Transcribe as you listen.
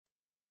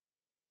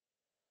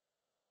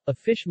A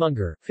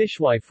fishmonger,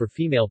 fishwife for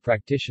female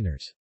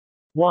practitioners.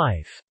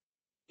 Wife,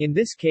 in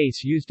this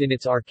case used in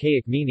its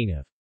archaic meaning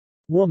of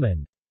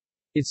woman,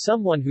 is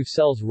someone who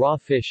sells raw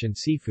fish and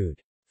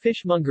seafood.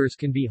 Fishmongers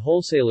can be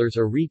wholesalers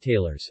or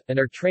retailers, and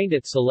are trained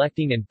at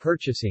selecting and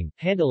purchasing,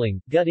 handling,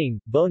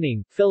 gutting,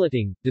 boning,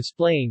 filleting,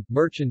 displaying,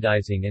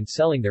 merchandising and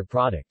selling their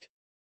product.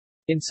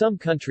 In some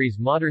countries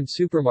modern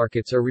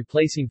supermarkets are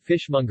replacing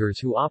fishmongers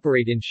who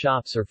operate in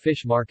shops or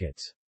fish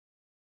markets.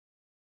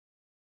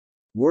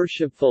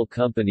 Worshipful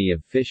company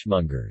of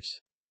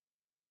fishmongers.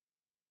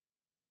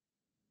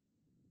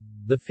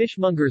 The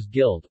Fishmongers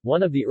Guild,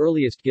 one of the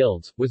earliest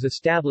guilds, was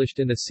established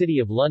in the City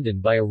of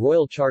London by a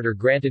royal charter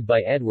granted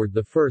by Edward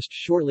I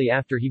shortly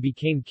after he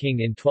became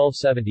king in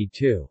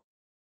 1272.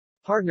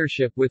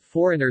 Partnership with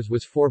foreigners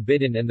was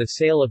forbidden and the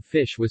sale of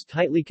fish was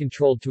tightly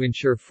controlled to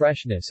ensure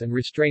freshness and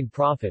restrain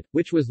profit,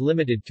 which was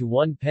limited to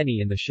 1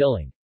 penny in the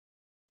shilling.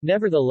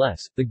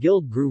 Nevertheless, the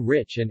guild grew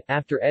rich and,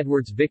 after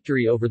Edward's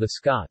victory over the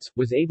Scots,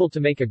 was able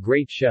to make a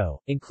great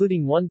show,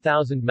 including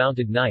 1,000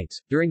 mounted knights.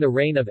 During the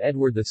reign of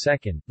Edward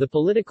II, the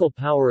political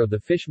power of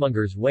the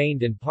fishmongers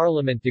waned and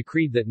Parliament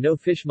decreed that no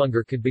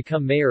fishmonger could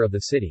become mayor of the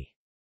city.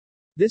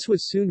 This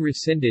was soon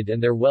rescinded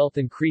and their wealth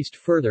increased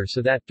further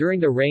so that, during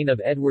the reign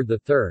of Edward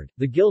III,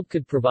 the guild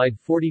could provide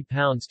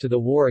 £40 to the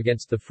war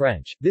against the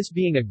French, this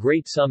being a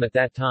great sum at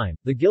that time.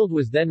 The guild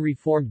was then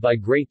reformed by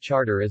Great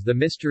Charter as the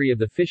Mystery of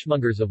the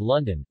Fishmongers of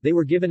London. They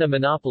were given a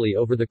monopoly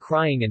over the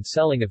crying and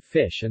selling of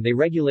fish and they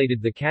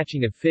regulated the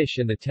catching of fish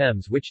in the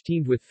Thames which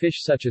teemed with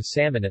fish such as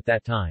salmon at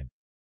that time.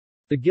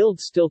 The guild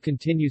still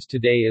continues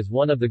today as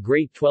one of the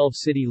great 12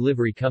 city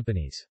livery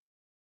companies.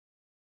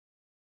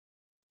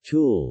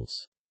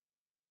 Tools.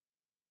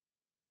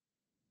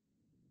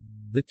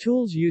 The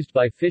tools used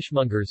by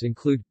fishmongers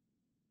include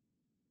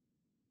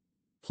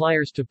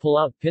pliers to pull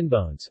out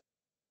pinbones,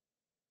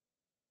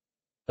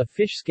 a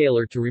fish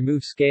scaler to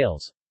remove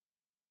scales,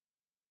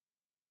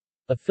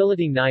 a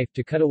filleting knife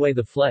to cut away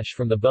the flesh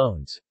from the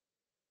bones,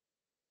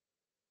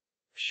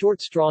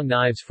 short strong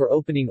knives for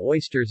opening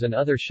oysters and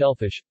other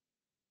shellfish,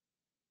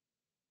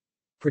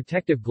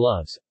 protective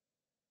gloves,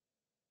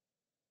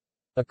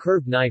 a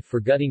curved knife for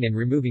gutting and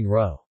removing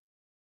roe.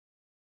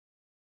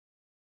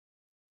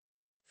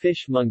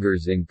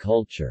 Fishmongers in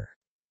culture.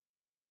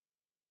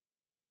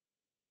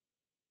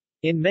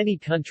 In many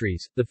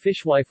countries, the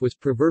fishwife was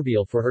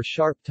proverbial for her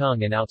sharp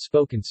tongue and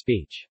outspoken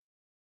speech.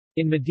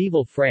 In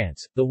medieval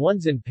France, the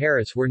ones in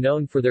Paris were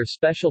known for their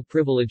special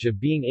privilege of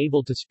being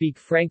able to speak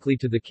frankly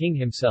to the king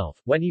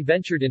himself, when he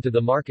ventured into the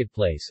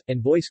marketplace,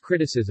 and voice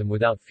criticism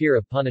without fear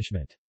of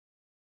punishment.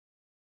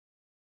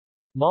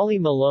 Molly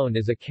Malone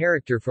is a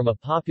character from a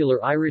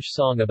popular Irish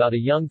song about a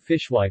young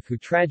fishwife who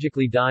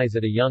tragically dies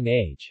at a young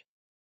age.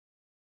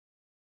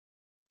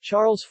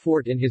 Charles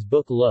Fort in his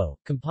book Lo,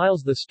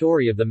 compiles the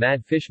story of the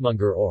mad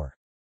fishmonger or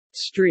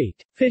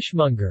street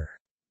fishmonger,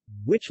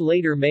 which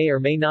later may or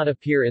may not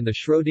appear in the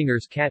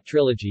Schrodinger's cat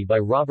trilogy by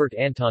Robert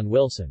Anton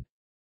Wilson.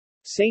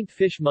 Saint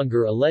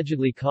Fishmonger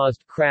allegedly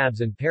caused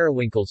crabs and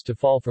periwinkles to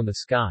fall from the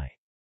sky.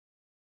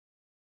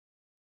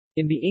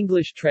 In the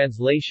English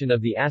translation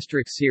of the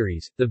Asterix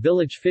series, the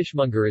village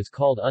fishmonger is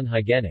called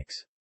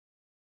Unhygienics.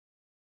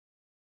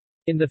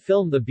 In the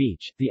film The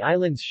Beach, the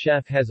island's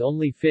chef has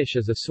only fish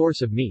as a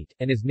source of meat,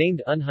 and is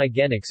named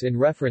Unhygienics in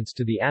reference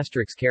to the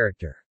Asterix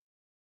character.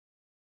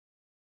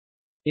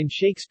 In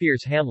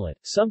Shakespeare's Hamlet,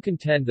 some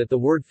contend that the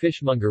word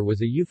fishmonger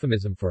was a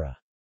euphemism for a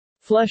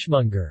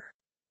fleshmonger,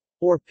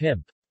 or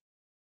pimp.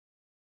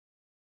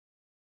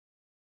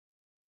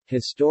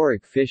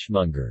 Historic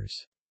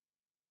fishmongers.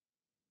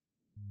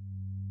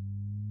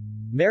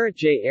 Merritt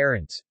J.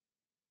 Arentz,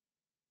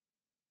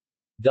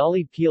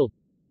 Dolly Peel,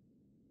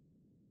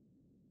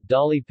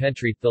 Dolly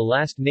Pentry, the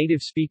last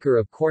native speaker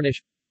of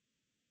Cornish.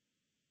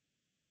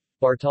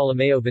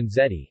 Bartolomeo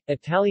Vanzetti,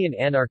 Italian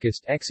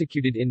anarchist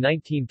executed in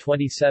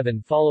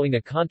 1927 following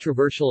a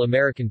controversial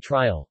American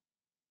trial.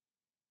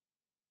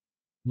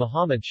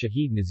 Muhammad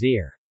Shahid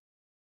Nazir.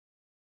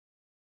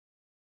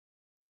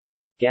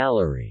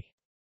 Gallery.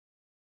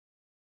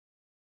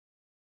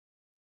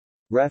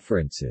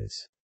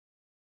 References.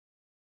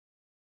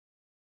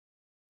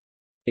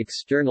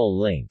 External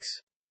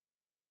links.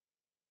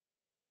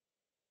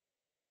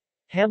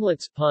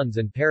 Hamlet's Puns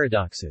and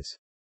Paradoxes.